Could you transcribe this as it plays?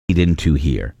into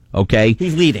here, okay?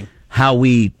 He's leading. How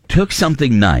we took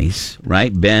something nice,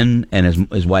 right? Ben and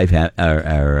his wife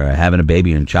are having a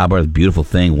baby in childbirth. Beautiful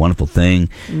thing, wonderful thing.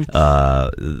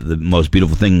 The most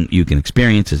beautiful thing you can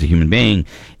experience as a human being.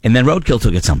 And then Roadkill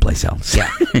took it someplace else. Yeah.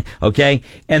 Okay?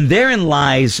 And therein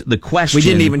lies the question. We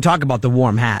didn't even talk about the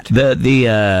warm hat.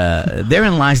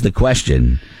 Therein lies the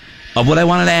question of what I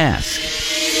wanted to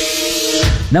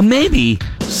ask. Now, maybe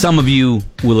some of you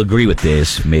will agree with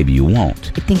this. Maybe you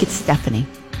won't. I think it's Stephanie.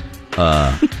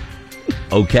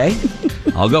 Okay,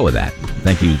 I'll go with that.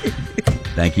 Thank you.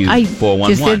 I 411.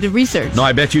 just did the research. No,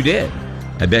 I bet you did.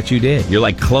 You're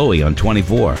like Chloe on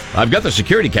 24. I've got the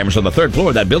security cameras on the third floor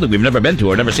of that building we've never been to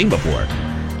or never seen before.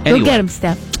 Anyway, Go get him,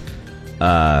 Steph.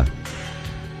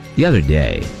 The other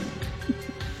day,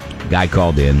 a guy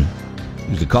called in.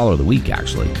 He was the caller of the week,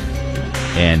 actually,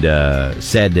 and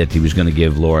said that he was going to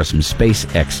give Laura some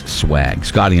SpaceX swag.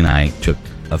 Scotty and I took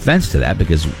offense to that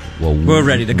because, well, we're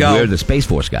ready to go. We're the Space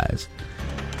Force guys.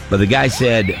 But the guy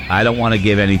said, I don't want to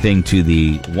give anything to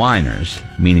the whiners,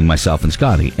 meaning myself and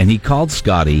Scotty. And he called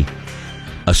Scotty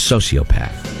a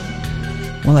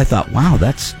sociopath. Well, I thought, wow,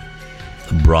 that's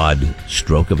a broad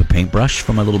stroke of a paintbrush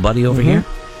from my little buddy over here.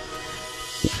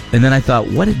 And then I thought,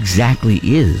 what exactly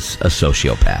is a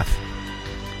sociopath?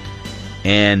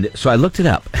 And so I looked it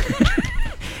up.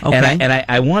 Okay. And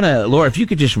I want to, Laura, if you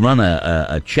could just run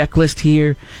a checklist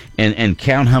here and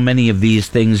count how many of these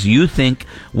things you think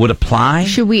would apply.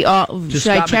 Should we all? To Should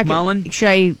Scott I check? McMullen? Should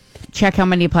I check how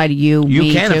many apply to you? You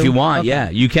me can too? if you want. Okay. Yeah,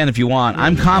 you can if you want.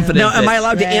 I'm confident. Now, am that- I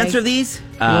allowed to Greg. answer these?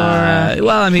 Well,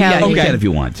 I mean, yeah, Kelly. you can if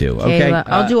you want to. Okay, Kayla.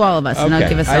 I'll do all of us, and I'll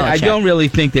give us all a I check. don't really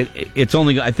think that it's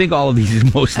only. I think all of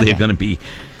these mostly Okay. are going to be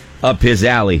up his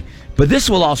alley. But this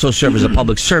will also serve as a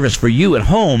public service for you at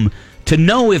home to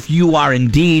know if you are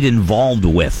indeed involved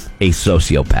with a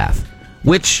sociopath,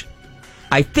 which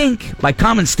I think, by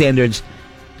common standards,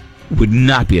 would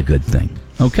not be a good thing.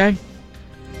 Okay?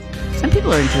 Some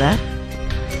people are into that.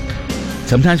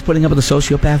 Sometimes putting up with a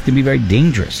sociopath can be very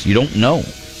dangerous. You don't know.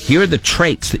 Here are the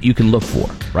traits that you can look for,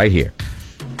 right here.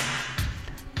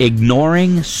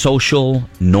 Ignoring social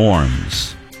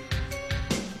norms.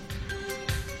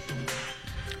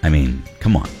 I mean,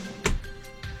 come on.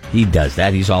 He does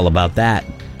that. He's all about that.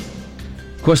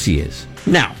 Of course he is.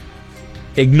 Now,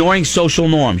 Ignoring social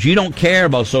norms. You don't care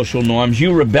about social norms.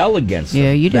 You rebel against them.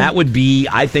 Yeah, you do. That would be,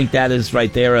 I think that is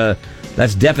right there,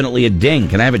 that's definitely a ding.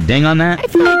 Can I have a ding on that? I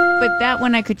feel like, but that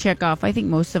one I could check off. I think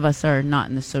most of us are not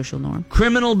in the social norm.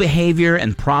 Criminal behavior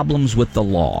and problems with the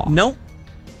law. no.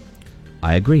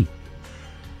 I agree.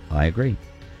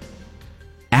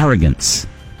 Arrogance.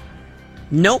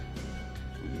 Nope.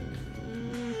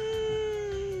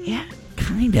 Yeah.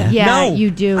 Kinda. Yeah, No. you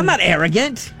do. I'm not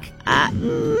arrogant.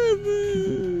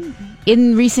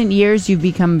 In recent years, you've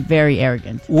become very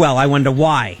arrogant. Well, I wonder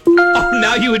why. Oh,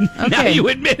 now you Okay.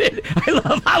 admit it. I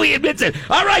love how he admits it.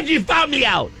 All right, you found me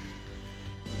out.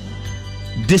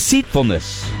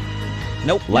 Deceitfulness.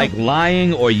 Nope. Like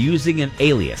lying or using an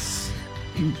alias.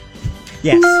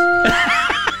 Yes.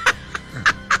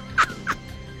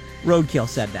 Roadkill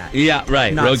said that. Yeah,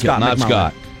 right. Not Roadkill, Scott not McMullen.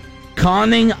 Scott.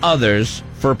 Conning others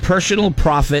for personal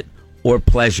profit or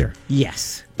pleasure.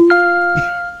 Yes.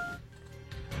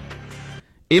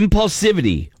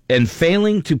 Impulsivity and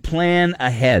failing to plan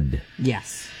ahead.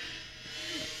 Yes.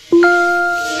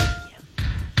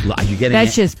 Are you getting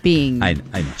That's it? just being. I know.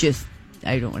 Just.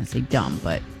 I don't want to say dumb,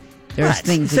 but there's Right.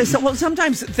 things. So, well,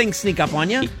 sometimes things sneak up on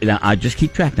you. Now, I just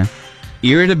keep track now.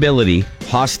 Irritability,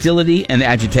 hostility, and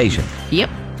agitation. Yep.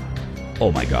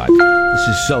 Oh my God, this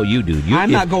is so you, dude. I'm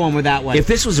not going with that one. if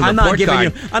this was a I'm not report giving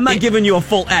card- you. I'm not giving you a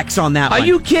full X on that Are one.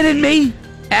 you kidding me?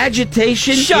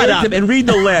 Agitation. Shut up and read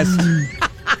the list.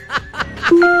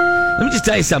 Let me just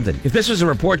tell you something. If this was a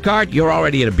report card, you're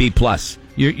already at a B plus.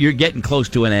 You're getting close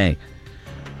to an A.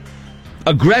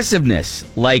 Aggressiveness,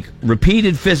 like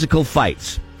repeated physical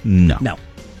fights. No,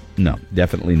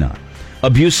 definitely not.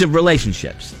 Abusive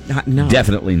relationships. No.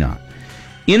 Definitely not.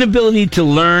 Inability to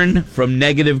learn from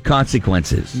negative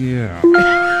consequences. Yeah.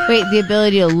 Wait, the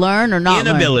ability to learn or not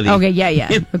Inability. learn? Okay, yeah.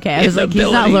 Okay, I was like, he's not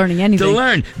Inability learning anything. to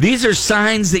learn. These are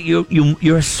signs that you're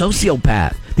a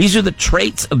sociopath. These are the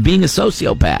traits of being a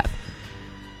sociopath.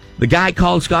 The guy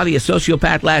called Scotty a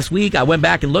sociopath last week. I went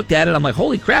back and looked at it. I'm like,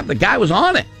 holy crap, the guy was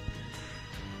on it.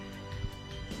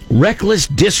 Reckless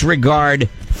disregard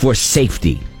for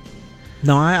safety.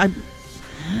 No, I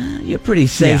You're pretty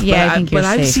safe. Yeah, but I think you're but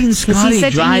I've safe. seen 'Cause he Scotty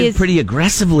said he drive is- pretty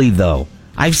aggressively, though.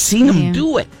 I've seen him Yeah.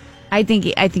 do it. I think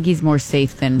he's more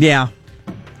safe than. yeah.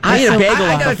 I ate a bagel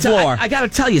I on gotta the floor. I got to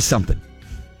tell you something.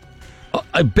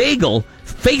 A bagel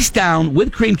face down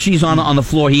with cream cheese on the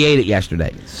floor. He ate it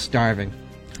yesterday. Starving.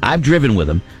 I've driven with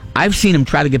him. I've seen him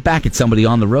try to get back at somebody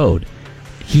on the road.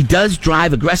 He does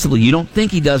drive aggressively. You don't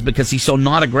think he does because he's so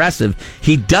not aggressive.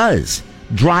 He does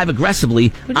drive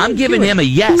aggressively. I'm giving him a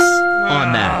yes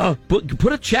on that.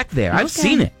 Put a check there. I've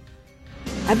seen it.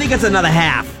 I think it's another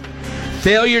half.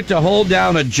 Failure to hold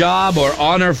down a job or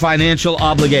honor financial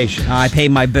obligations. I pay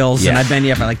my bills, and Yes. I've been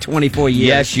here for like 24 years.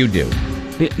 Yes, you do.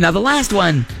 Now, the last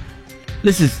one,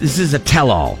 this is a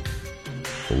tell-all.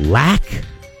 Lack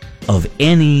of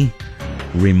any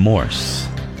remorse.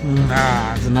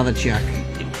 It's another check.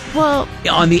 Well,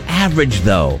 On the average,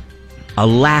 though, a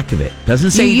lack of it.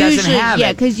 Doesn't say he doesn't have it.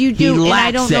 yeah, because you He do, and I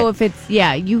lacks don't know it. if it's,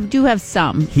 you do have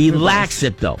some. He lacks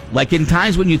it, though. Like in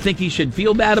times when you think he should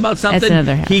feel bad about something,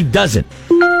 another half. he doesn't.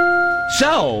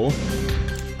 So,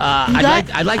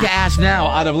 I'd like to ask now,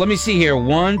 out of, let me see here,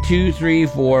 1, 2, 3,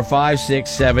 4, 5, 6,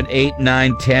 7, 8,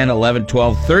 9, 10, 11,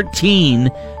 12, 13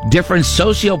 different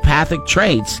sociopathic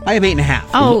traits. I have 8.5.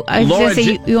 Oh, I was Laura going to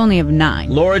say, J- you only have 9.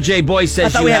 Laura J. Boyce says I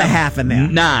thought you we had a have half in there.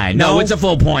 9. No, No? it's a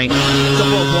full point. It's a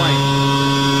full point.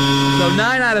 So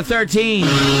 9 out of 13. I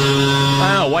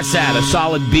don't know, what's that, a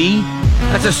solid B?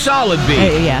 That's a solid B.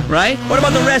 Yeah. Right? What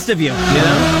about the rest of you? You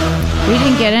know? We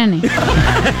didn't get any.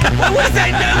 What is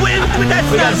that? That's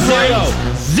We got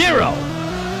not zero.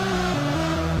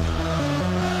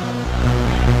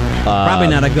 right. Probably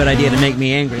not a good idea to make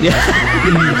me angry.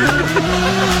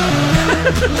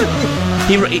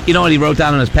 You know what he wrote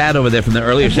down on his pad over there from the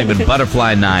earlier segment?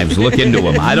 Butterfly knives. Look into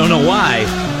them. I don't know why,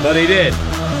 but he did.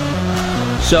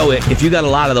 So if you got a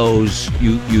lot of those,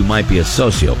 you might be a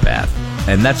sociopath,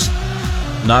 and that's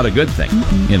not a good thing,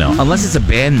 you know, unless it's a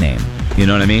band name. You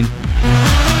know what I mean?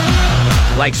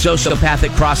 Like Sociopathic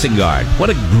Crossing Guard. What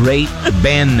a great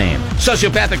band name.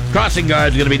 Sociopathic Crossing Guard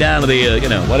is going to be down to the,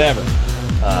 whatever.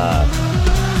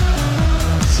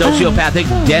 Sociopathic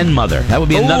Den Mother. That would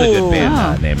be another good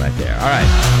band name right there. All right.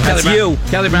 That's you.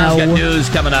 Kelly Brown's got news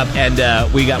coming up, and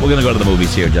we're going to go to the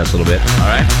movies here in just a little bit. All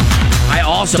right. I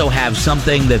also have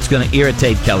something that's going to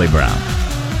irritate Kelly Brown.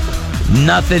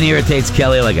 Nothing irritates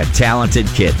Kelly like a talented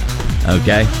kid.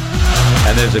 Okay?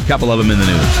 And there's a couple of them in the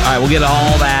news. All right, we'll get to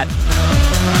all that.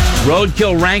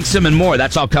 Roadkill ranks them and more.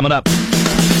 That's all coming up.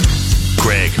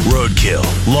 Greg, Roadkill,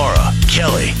 Laura,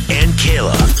 Kelly, and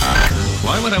Kayla.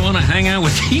 Why would I want to hang out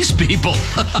with these people?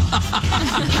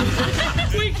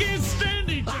 We can't stand